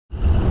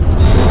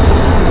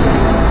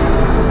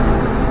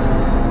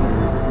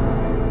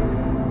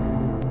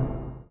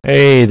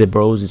Hey there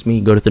bros, it's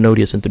me, Gordoth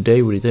Enodious, and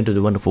today we return to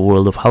the wonderful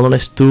world of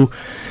Hallownest to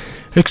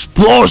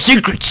explore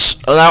secrets!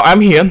 Now,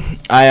 I'm here.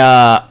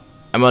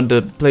 I'm on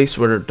the place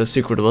where the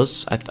secret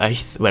was,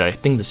 where I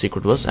think the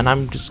secret was, and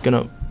I'm just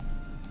gonna...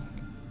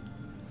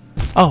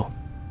 Oh.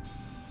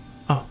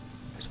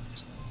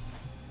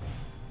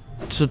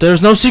 So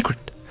there's no secret!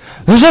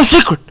 There's no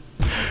secret!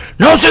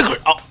 No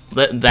secret! Oh!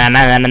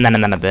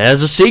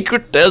 There's a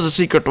secret, there's a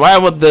secret. Why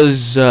would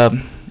those,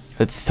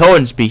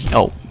 thorns be...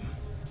 Oh.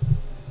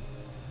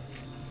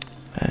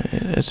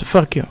 It's a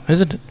fuck you,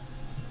 isn't it?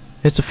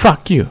 It's a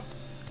fuck you.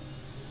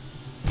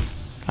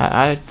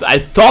 I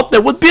thought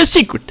there would be a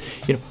secret.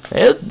 You know,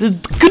 it's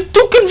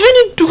too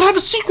convenient to have a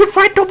secret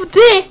right over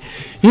there.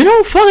 You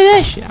know, fuck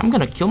that shit. I'm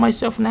gonna kill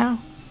myself now.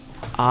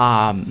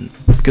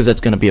 Because that's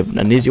gonna be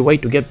an easy way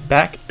to get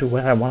back to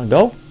where I wanna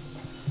go.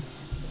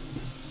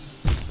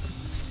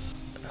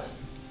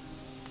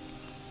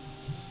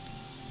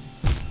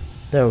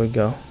 There we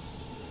go.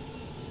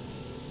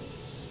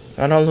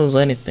 I don't lose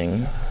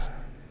anything.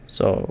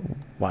 So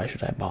why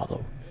should I bother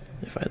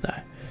if I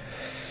die?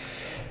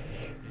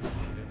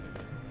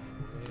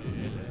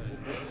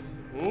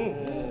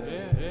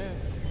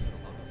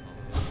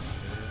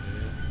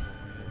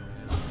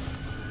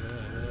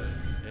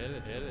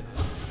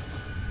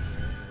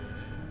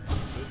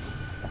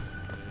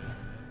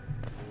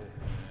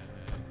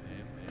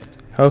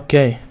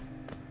 Okay.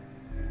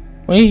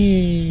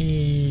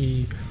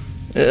 Wee.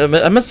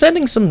 I'm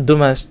ascending some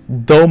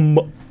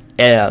dumb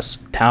ass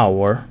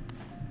tower.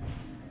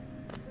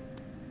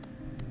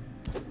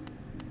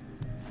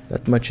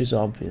 That much is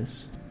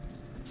obvious.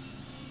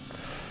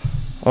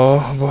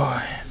 Oh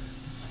boy.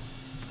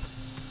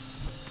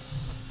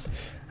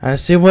 I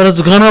see what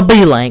it's gonna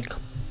be like.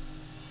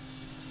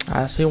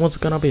 I see what's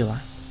gonna be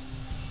like.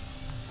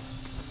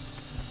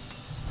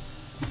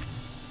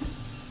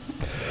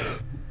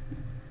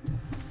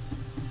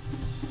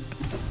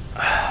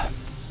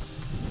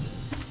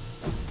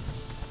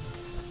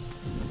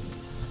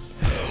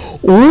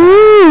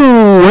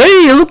 Ooh,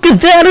 hey, look at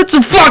that! It's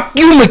a fuck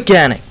you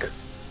mechanic!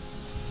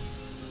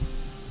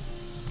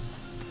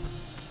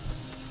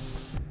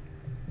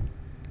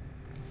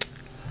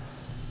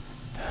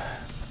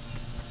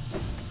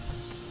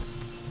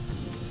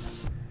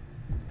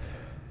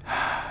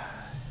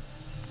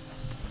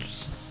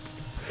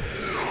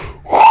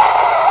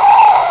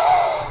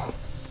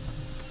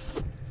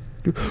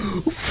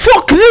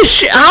 Fuck this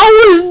shit! How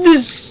is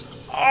this?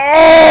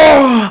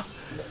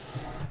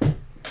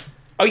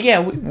 Oh yeah,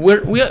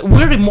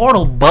 we're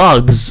immortal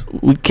bugs.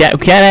 We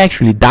can't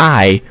actually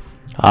die.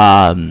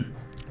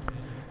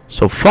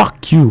 So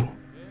fuck you.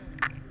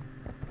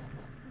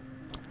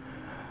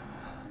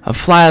 A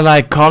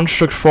fly-like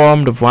construct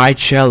formed of white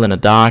shell and a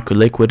dark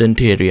liquid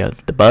interior.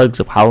 The bugs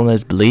of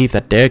Hallownest believe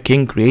that their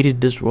king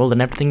created this world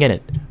and everything in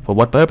it. For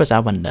what purpose, I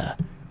wonder?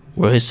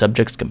 Were his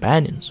subjects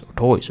companions, or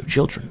toys, or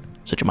children?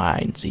 Such a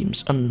mind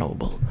seems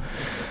unknowable.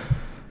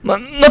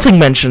 Nothing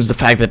mentions the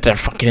fact that they're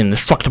fucking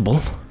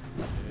indestructible.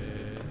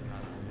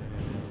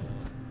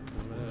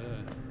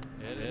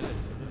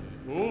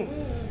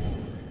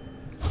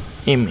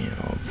 Email,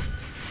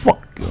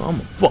 fuck you, I'm a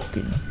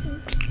fucking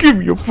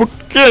give you a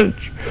fucking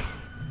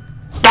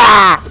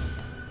ah!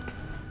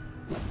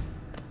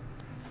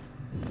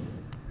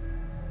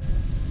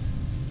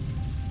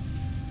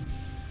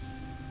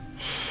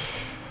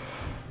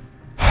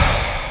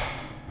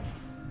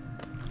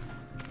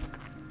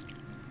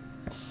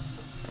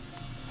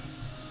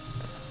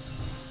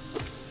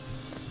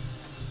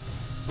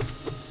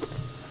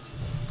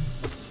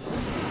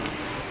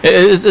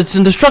 It's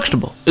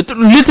indestructible. It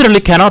literally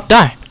cannot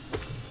die.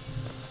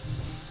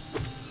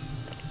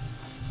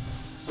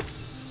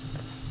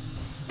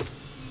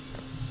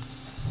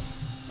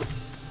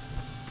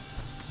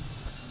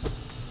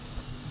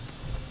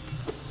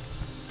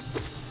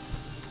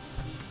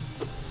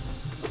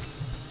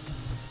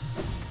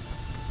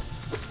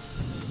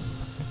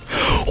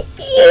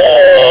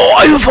 Oh,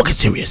 are you fucking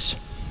serious?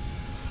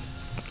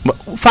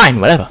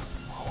 Fine, whatever.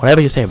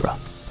 Whatever you say, bro.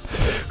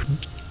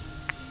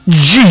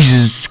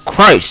 Jesus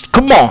Christ,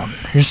 come on,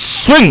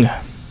 swing!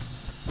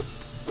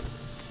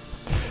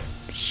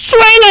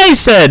 Swing, I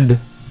said!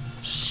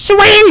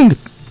 Swing!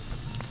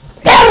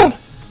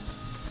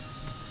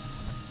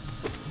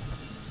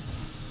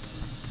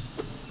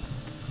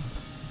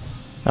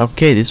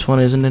 Okay, this one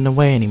isn't in the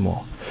way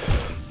anymore.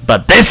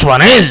 But this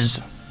one is!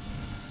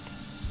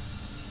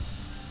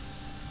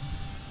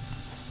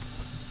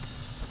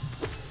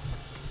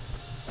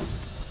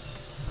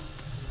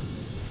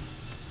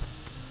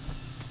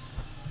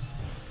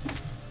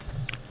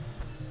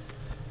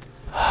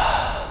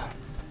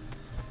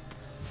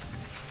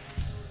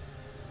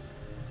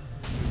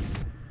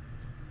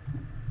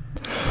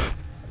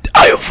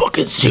 Are you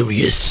fucking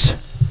serious?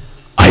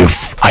 Are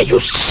you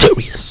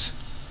serious?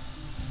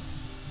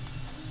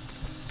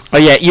 Oh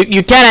yeah,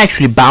 you can't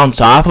actually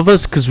bounce off of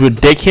us because we're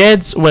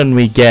dickheads when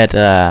we get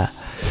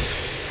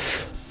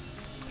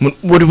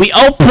When we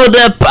open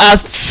up our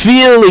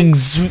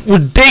feelings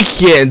with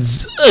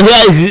dickheads,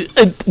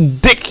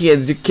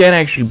 dickheads, you can't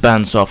actually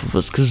bounce off of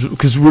us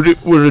because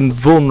we're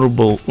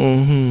invulnerable.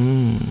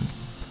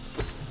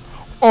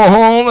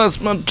 Oh,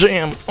 that's my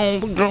jam. Oh,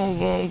 the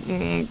girls.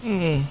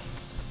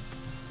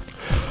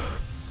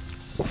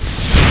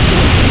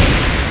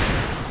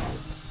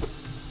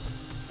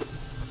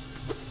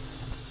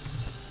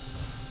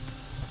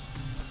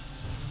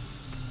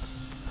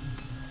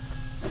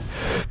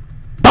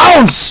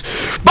 Bounce!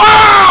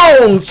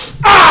 Bounce!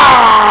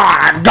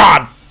 Ah!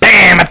 God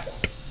damn it!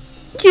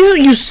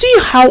 You see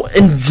how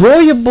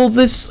enjoyable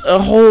this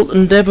whole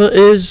endeavor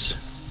is?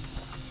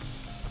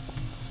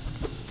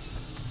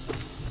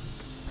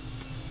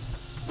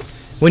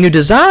 When you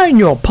design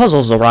your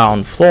puzzles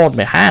around flawed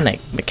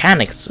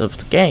mechanics of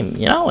the game,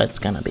 you know it's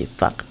gonna be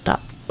fucked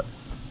up.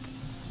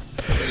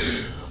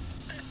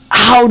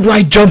 How do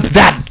I jump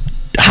that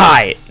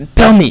high?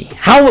 Tell me,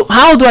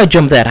 how do I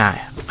jump that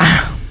high?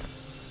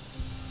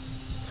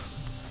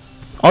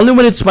 Only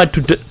when it's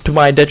to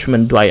my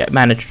detriment do I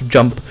manage to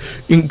jump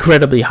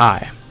incredibly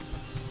high.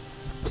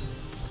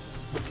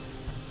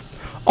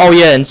 Oh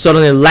yeah, and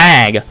suddenly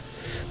lag.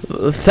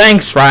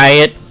 Thanks,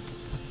 Riot.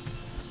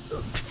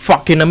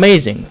 Fucking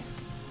amazing.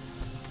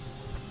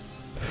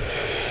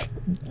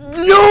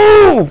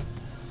 No!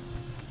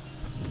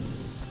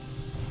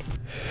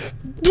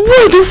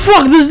 Why the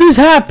fuck does this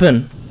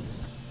happen?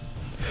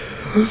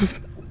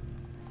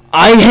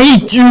 I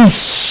hate you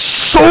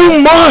so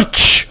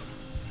much!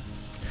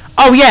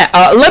 Oh yeah,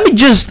 let me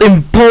just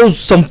impose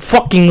some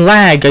fucking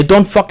lag. I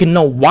don't fucking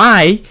know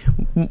why,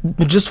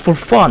 just for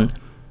fun.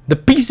 The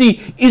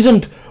PC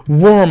isn't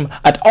warm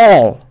at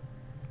all.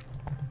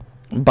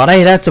 But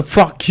hey, that's a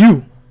fuck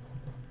you.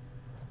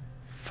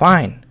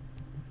 Fine.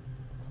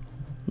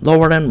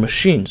 Lower end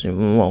machines.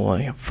 Well,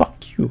 yeah,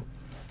 fuck you.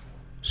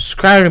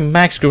 Skyrim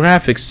max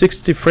graphics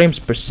 60 frames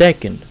per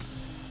second.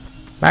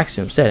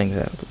 Maximum settings,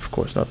 of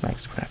course, not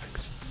max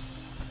graphics.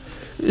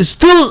 It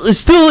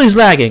still is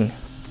lagging.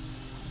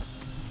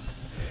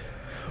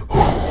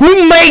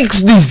 Who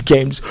makes these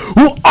games?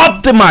 Who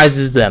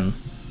optimizes them?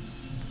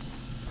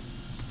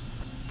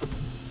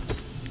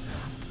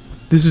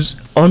 This is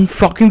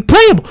unfucking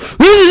playable.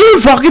 This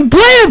is unfucking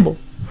playable.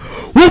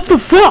 What the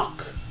fuck?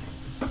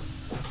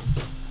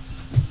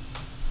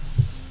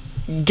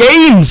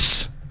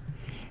 Games,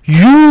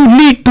 you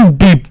need to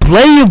be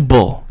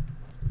playable.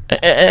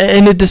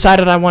 And it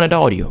decided I wanted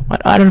audio.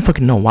 I don't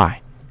fucking know why.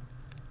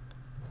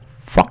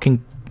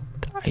 Fucking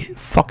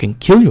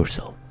kill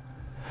yourself.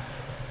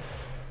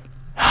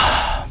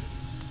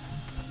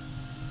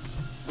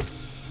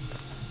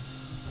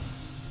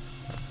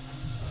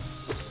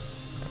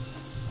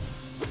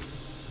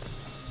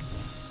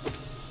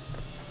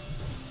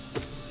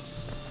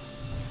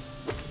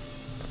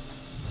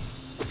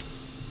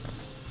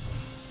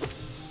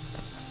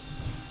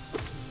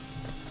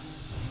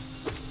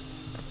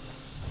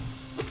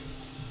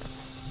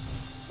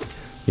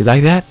 You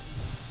like that?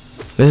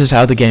 This is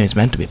how the game is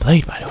meant to be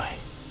played, by the way.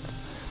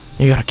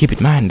 You gotta keep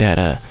in mind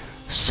that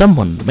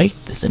someone made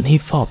this and he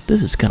thought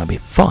this is gonna be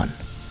fun.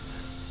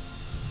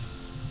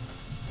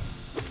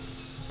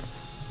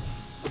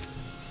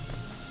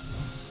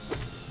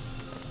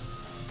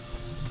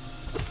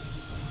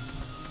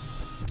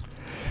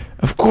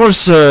 Of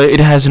course, it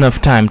has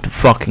enough time to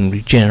fucking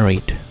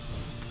regenerate.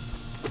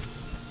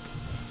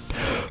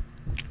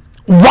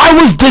 Why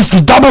was this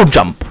the double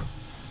jump?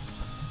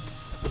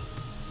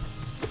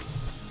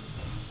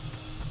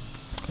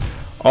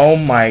 Oh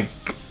my...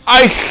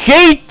 I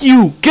hate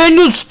you! Can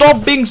you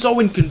stop being so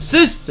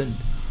inconsistent?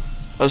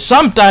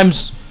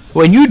 Sometimes,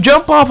 when you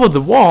jump off of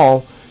the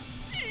wall,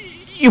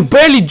 you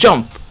barely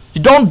jump.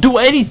 You don't do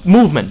any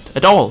movement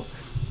at all.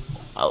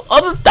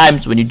 Other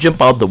times, when you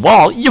jump out the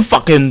wall, you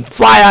fucking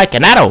fly like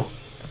an arrow.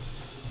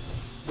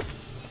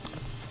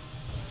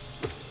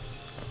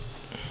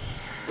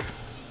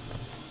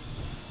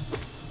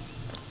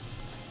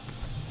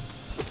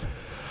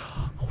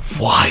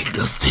 Why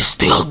does this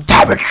deal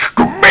damage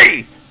to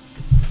me?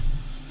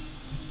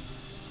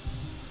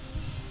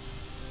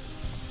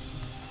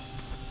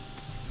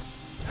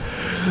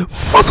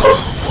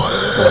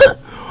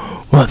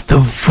 What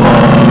the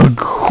fuck?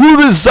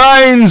 Who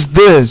designs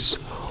this?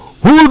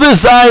 Who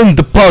designed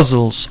the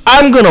puzzles?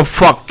 I'm gonna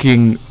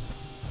fucking...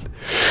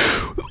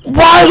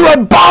 Why do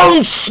I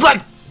bounce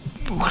like...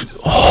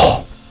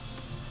 Oh.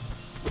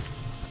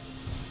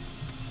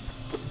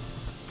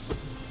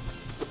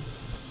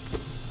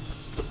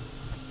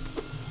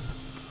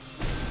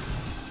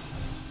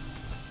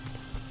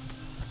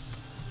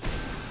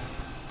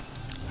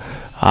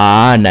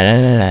 Ah,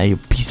 nah, you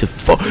piece of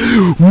fuck.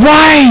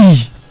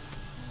 Why?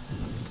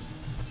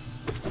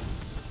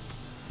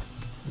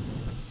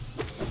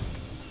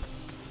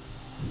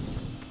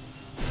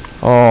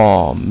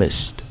 Oh,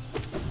 missed.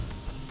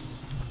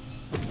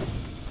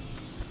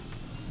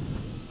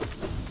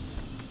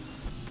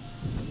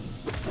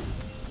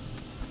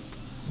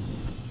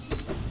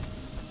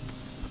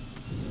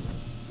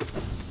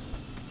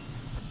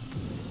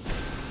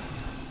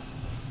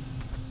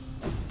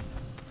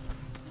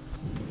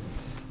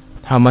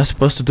 How am I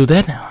supposed to do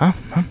that now,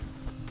 huh?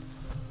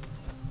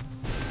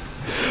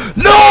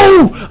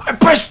 No! I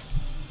pressed...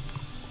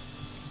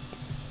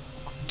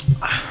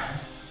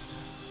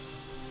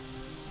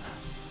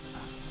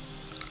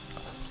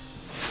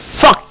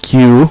 Fuck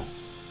you.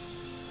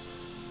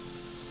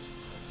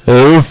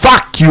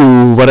 Fuck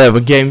you, whatever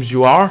games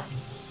you are.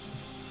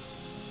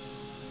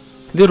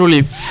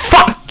 Literally,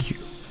 fuck you.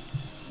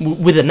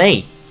 With an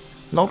A,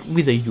 not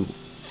with a U.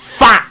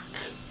 Fuck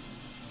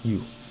you.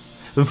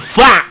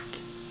 Fuck.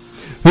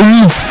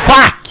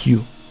 Fuck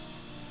you.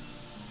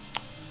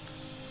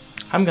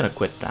 I'm gonna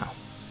quit now.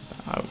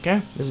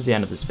 Okay, this is the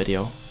end of this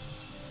video.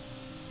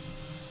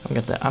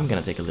 I'm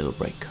gonna take a little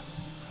break.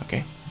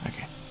 Okay.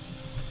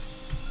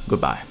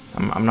 Goodbye.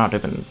 I'm not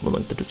even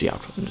willing to do the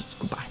outro. Just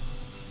goodbye.